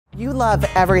You love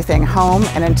everything home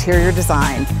and interior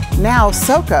design. Now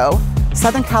SoCo,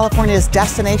 Southern California's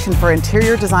destination for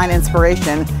interior design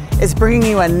inspiration, is bringing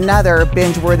you another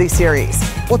binge-worthy series.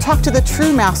 We'll talk to the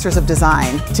true masters of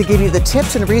design to give you the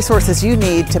tips and resources you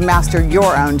need to master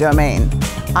your own domain.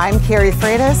 I'm Carrie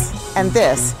Freitas, and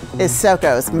this is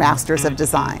SoCo's Masters of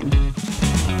Design.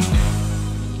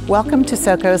 Welcome to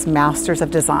SoCo's Masters of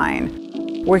Design.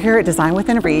 We're here at Design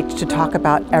Within Reach to talk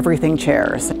about everything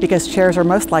chairs, because chairs are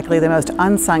most likely the most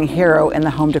unsung hero in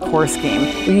the home decor scheme.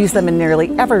 We use them in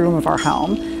nearly every room of our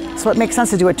home, so it makes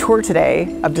sense to do a tour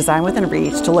today of Design Within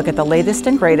Reach to look at the latest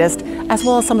and greatest, as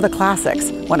well as some of the classics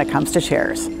when it comes to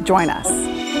chairs. Join us.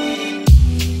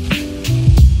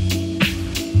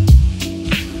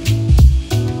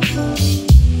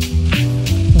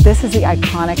 This is the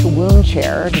iconic Wound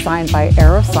chair designed by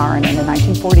Eero Saarinen in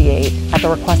 1948 at the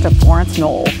request of Florence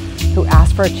Knoll, who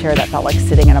asked for a chair that felt like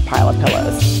sitting in a pile of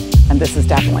pillows. And this is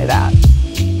definitely that.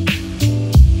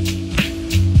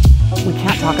 We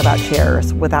can't talk about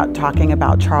chairs without talking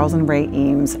about Charles and Ray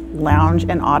Eames' lounge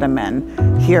and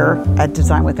ottoman here at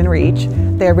Design Within Reach.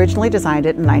 They originally designed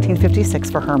it in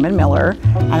 1956 for Herman Miller,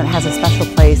 and it has a special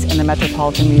place in the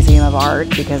Metropolitan Museum of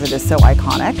Art because it is so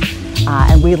iconic.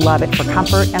 And we love it for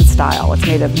comfort and style. It's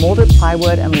made of molded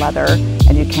plywood and leather,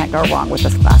 and you can't go wrong with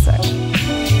this classic.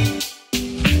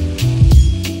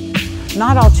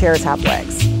 Not all chairs have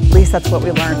legs. At least that's what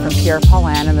we learned from Pierre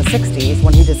Paulin in the 60s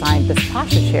when he designed this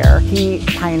Pasha chair. He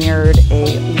pioneered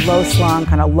a low-slung,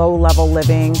 kind of low-level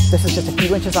living. This is just a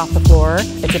few inches off the floor.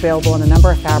 It's available in a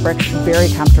number of fabrics, very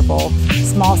comfortable,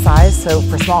 small size, so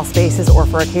for small spaces or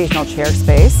for occasional chair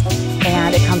space.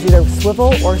 And it comes either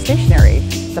swivel or stationary.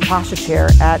 The Pasha chair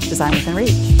at Design Within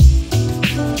Reach.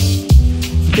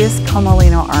 This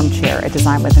Comolino armchair at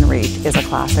Design Within Reach is a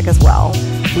classic as well.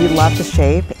 We love the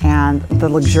shape and the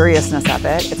luxuriousness of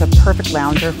it. It's a perfect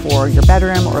lounger for your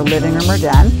bedroom or living room or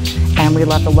den. And we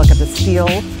love the look of the steel,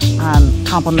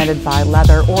 complemented by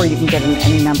leather, or you can get in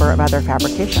any number of other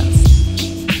fabrications.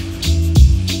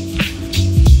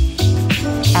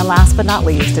 And last but not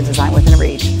least, at Design Within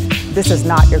Reach, this is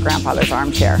not your grandfather's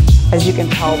armchair. As you can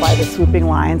tell by the swooping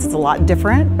lines, it's a lot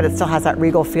different, but it still has that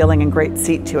regal feeling and great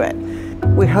seat to it.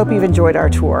 We hope you've enjoyed our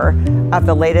tour of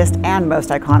the latest and most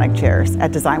iconic chairs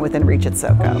at Design Within Reach at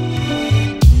SoCo.